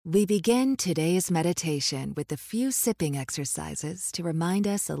We begin today's meditation with a few sipping exercises to remind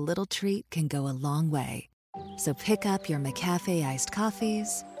us a little treat can go a long way. So pick up your McCafe iced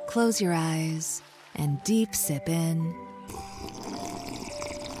coffees, close your eyes, and deep sip in.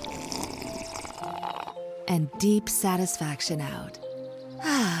 And deep satisfaction out.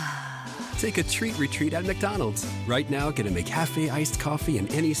 Take a treat retreat at McDonald's. Right now, get a McCafe iced coffee in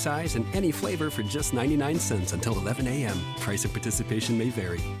any size and any flavor for just 99 cents until 11 a.m. Price of participation may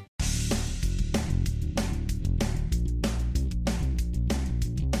vary.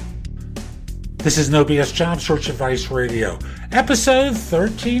 This is No BS Job Search Advice Radio, episode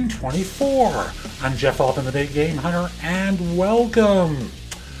 1324. I'm Jeff Altman, the Big Game Hunter, and welcome.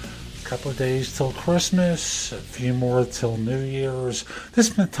 Couple of days till Christmas, a few more till New Year's.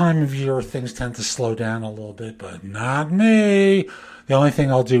 This time of year, things tend to slow down a little bit, but not me. The only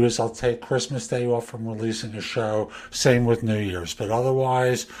thing I'll do is I'll take Christmas Day off from releasing a show. Same with New Year's. But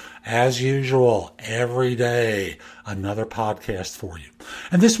otherwise, as usual, every day, another podcast for you.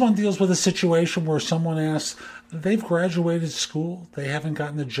 And this one deals with a situation where someone asks, they've graduated school, they haven't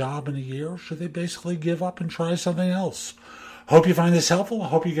gotten a job in a year. Should they basically give up and try something else? Hope you find this helpful. I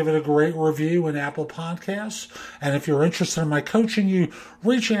hope you give it a great review in Apple Podcasts. And if you're interested in my coaching, you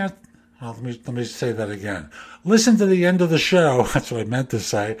reach out. Well, let me say that again. Listen to the end of the show. That's what I meant to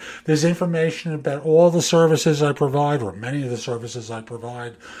say. There's information about all the services I provide, or many of the services I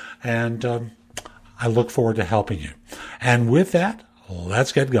provide. And I look forward to helping you. And with that,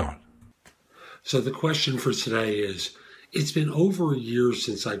 let's get going. So the question for today is, it's been over a year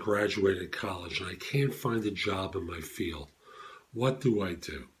since I graduated college, and I can't find a job in my field. What do I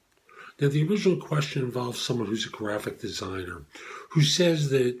do? Now, the original question involves someone who's a graphic designer who says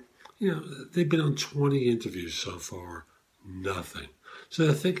that, they've been on 20 interviews so far, nothing. So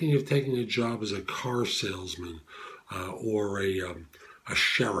they're thinking of taking a job as a car salesman or a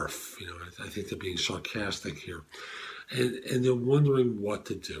sheriff. I think they're being sarcastic here. And they're wondering what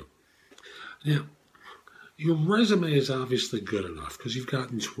to do. Now, your resume is obviously good enough because you've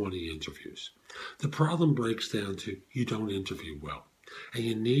gotten 20 interviews. The problem breaks down to you don't interview well, and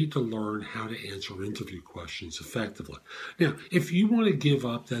you need to learn how to answer interview questions effectively. Now, if you want to give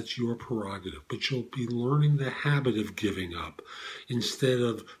up, that's your prerogative, but you'll be learning the habit of giving up instead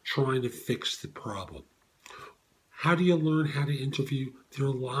of trying to fix the problem. How do you learn how to interview? There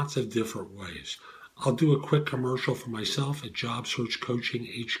are lots of different ways. I'll do a quick commercial for myself at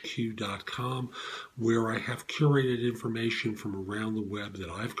JobSearchCoachingHQ.com, where I have curated information from around the web that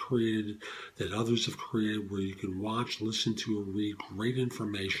I've created, that others have created, where you can watch, listen to, or read great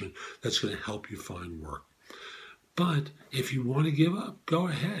information that's going to help you find work. But if you want to give up, go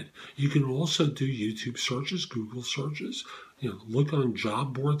ahead. You can also do YouTube searches, Google searches, look on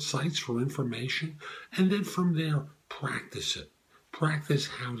job board sites for information, and then from there, practice it. Practice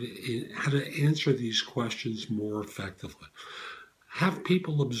how to answer these questions more effectively. Have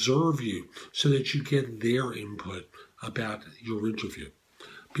people observe you so that you get their input about your interview.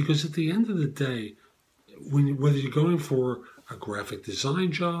 Because at the end of the day, whether you're going for a graphic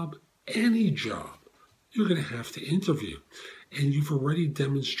design job, any job, you're going to have to interview. And you've already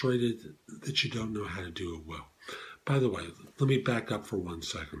demonstrated that you don't know how to do it well. By the way, let me back up for 1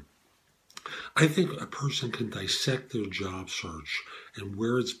 second. I think a person can dissect their job search and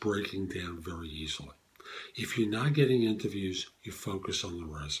where it's breaking down very easily. If you're not getting interviews, you focus on the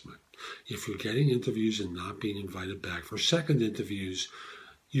resume. If you're getting interviews and not being invited back for second interviews,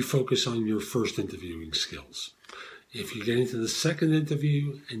 you focus on your first interviewing skills. If you're getting to the second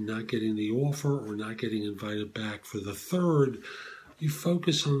interview and not getting the offer or not getting invited back for the third, you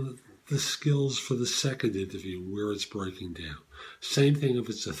focus on the skills for the second interview, where it's breaking down. Same thing if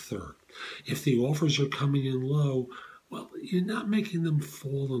it's a third. If the offers are coming in low, well, you're not making them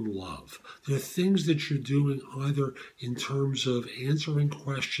fall in love. There are things that you're doing either in terms of answering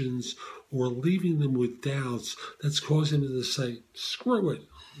questions or leaving them with doubts that's causing them to say, screw it.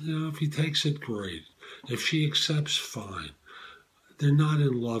 If he takes it, great. If she accepts, fine. They're not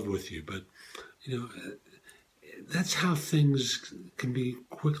in love with you, but, that's how things can be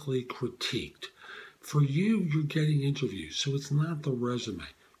quickly critiqued. For you, you're getting interviews, so it's not the resume.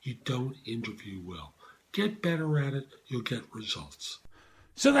 You don't interview well. Get better at it, you'll get results.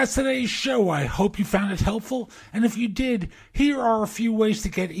 So that's today's show. I hope you found it helpful, and if you did, here are a few ways to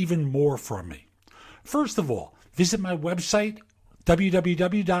get even more from me. First of all, visit my website,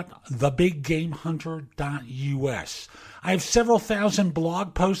 www.thebiggamehunter.us. I have several thousand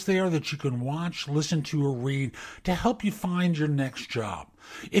blog posts there that you can watch, listen to, or read to help you find your next job.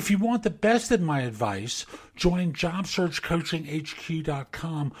 If you want the best of my advice, join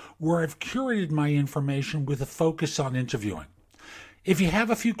JobSearchCoachingHQ.com, where I've curated my information with a focus on interviewing. If you have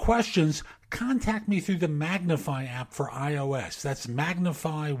a few questions, contact me through the Magnify app for iOS. That's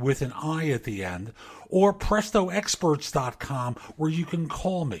Magnify with an I at the end, or PrestoExperts.com, where you can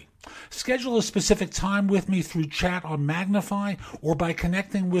call me. Schedule a specific time with me through chat on Magnify or by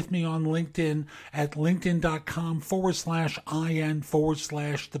connecting with me on LinkedIn at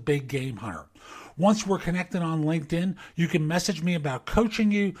linkedin.com/IN/The Big Game Hunter. Once we're connected on LinkedIn, you can message me about coaching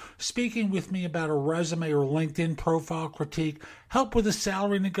you, speaking with me about a resume or LinkedIn profile critique, help with a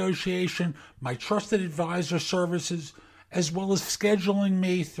salary negotiation, my trusted advisor services, as well as scheduling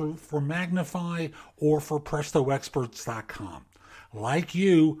me for Magnify or for PrestoExperts.com. Like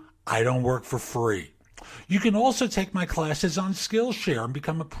you, I don't work for free. You can also take my classes on Skillshare and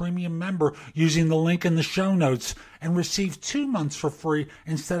become a premium member using the link in the show notes and receive 2 months for free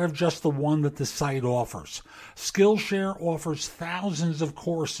instead of just the one that the site offers. Skillshare offers thousands of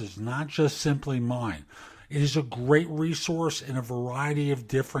courses, not just simply mine. It is a great resource in a variety of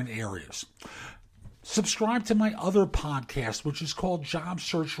different areas. Subscribe to my other podcast, which is called Job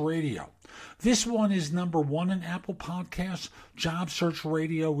Search Radio. This one is number 1 in Apple Podcasts. Job Search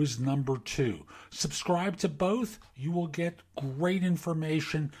Radio is number 2. Subscribe to both. You will get great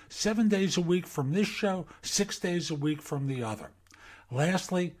information 7 days a week from this show, 6 days a week from the other.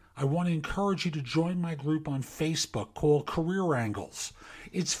 Lastly, I want to encourage you to join my group on Facebook called Career Angles.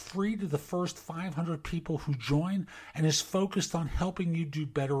 It's free to the first 500 people who join and is focused on helping you do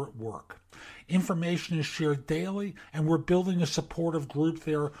better at work. Information is shared daily, and we're building a supportive group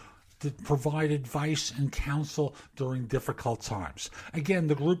there to provide advice and counsel during difficult times. Again,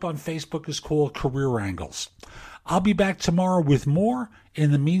 the group on Facebook is called Career Angles. I'll be back tomorrow with more.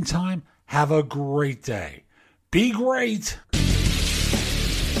 In the meantime, have a great day. Be great!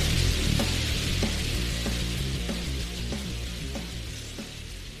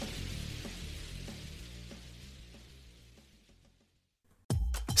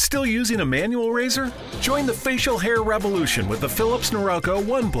 Still using a manual razor? Join the facial hair revolution with the Philips Norelco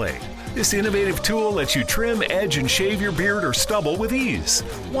One Blade. This innovative tool lets you trim, edge, and shave your beard or stubble with ease.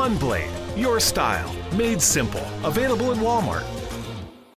 One Blade, your style, made simple. Available in Walmart.